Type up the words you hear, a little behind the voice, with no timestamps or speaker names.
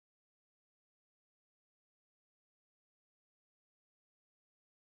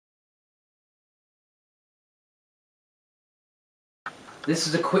This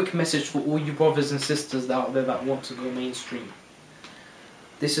is a quick message for all you brothers and sisters out there that want to go mainstream.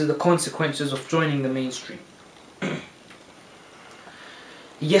 This is the consequences of joining the mainstream.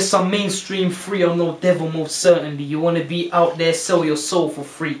 Yes, I'm mainstream free, I'm no devil most certainly. You want to be out there, sell your soul for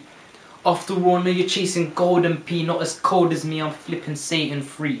free. After all, I know you're chasing golden P, not as cold as me, I'm flipping Satan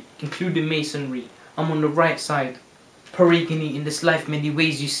free, including masonry. I'm on the right side. Paragony in this life many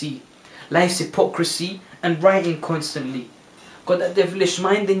ways you see. Life's hypocrisy and writing constantly. Got that devilish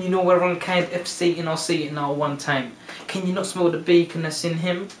mind, then you know we're unkind. F Satan, I'll say it now one time. Can you not smell the bacon that's in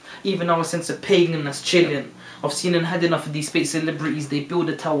him? Even our sense of pagan that's chilling. I've seen and had enough of these fake celebrities. They build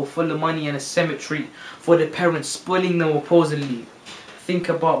a tower full of money and a cemetery for their parents, spoiling them opposingly. Think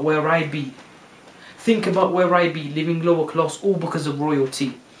about where I be. Think about where I be, living lower class all because of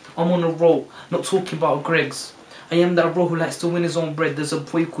royalty. I'm on a roll, not talking about Greg's. I am that bro who likes to win his own bread. There's a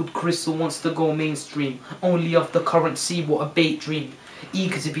boy called Chris who wants to go mainstream, only off the currency, what a bait dream.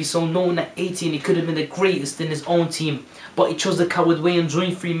 Eager to be so known at 18, he could have been the greatest in his own team, but he chose the coward way and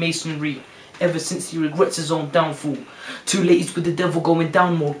joined Freemasonry. Ever since he regrets his own downfall. Too late is with the devil going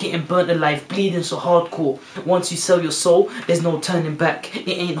down more, getting burnt alive, bleeding so hardcore. Once you sell your soul, there's no turning back. It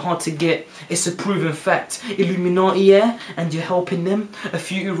ain't hard to get, it's a proven fact. Illuminati, yeah, and you're helping them. A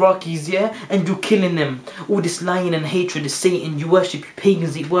few Iraqis, yeah, and you're killing them. All this lying and hatred is Satan. You worship your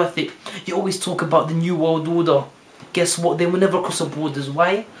pagans, ain't worth it. You always talk about the new world order. Guess what? They will never cross the borders.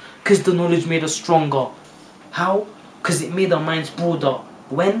 Why? Because the knowledge made us stronger. How? Because it made our minds broader.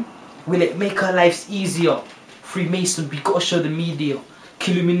 When? Will it make our lives easier? Freemason, we gotta show the media.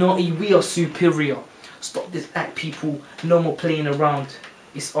 Illuminati, we are superior. Stop this act, people. No more playing around.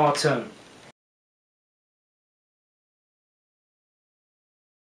 It's our turn.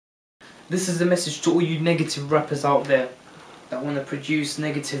 This is a message to all you negative rappers out there that want to produce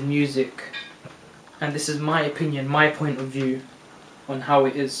negative music. And this is my opinion, my point of view on how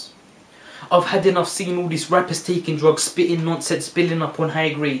it is. I've had enough seeing all these rappers taking drugs, spitting nonsense, spilling up on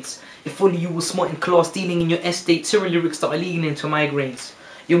high grades. If only you were smart in class, dealing in your estate, tearing lyrics that are leading into migraines.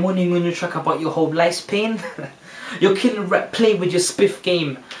 You're moaning on your track about your whole life's pain. You're killing rap, playing with your spiff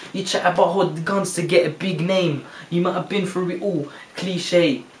game. You chat about hot guns to get a big name. You might have been through it all,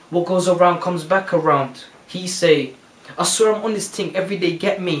 cliche. What goes around comes back around. He say, I swear I'm on this thing every day,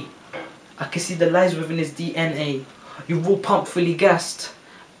 get me. I can see the lies within his DNA. You're all pumped, fully gassed.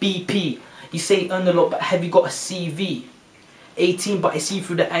 BP. You say you earn a lot, but have you got a CV? 18, but I see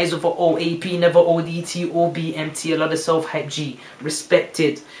through the eyes of an OAP, never ODT or BMT. A lot of self-hype G,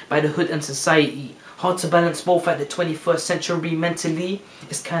 respected by the hood and society. Hard to balance both at the 21st century. Mentally,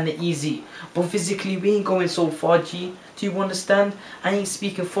 it's kinda easy, but physically we ain't going so far, G. Do you understand? I ain't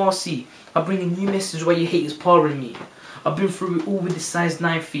speaking Farsi. I bring a new message while you hate is parring me. I've been through it all with the size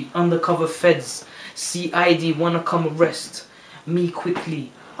 9 feet. Undercover feds, CID wanna come arrest me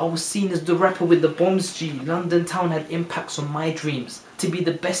quickly. I was seen as the rapper with the bombs, G. London town had impacts on my dreams. To be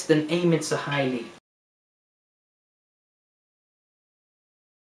the best and aiming so highly.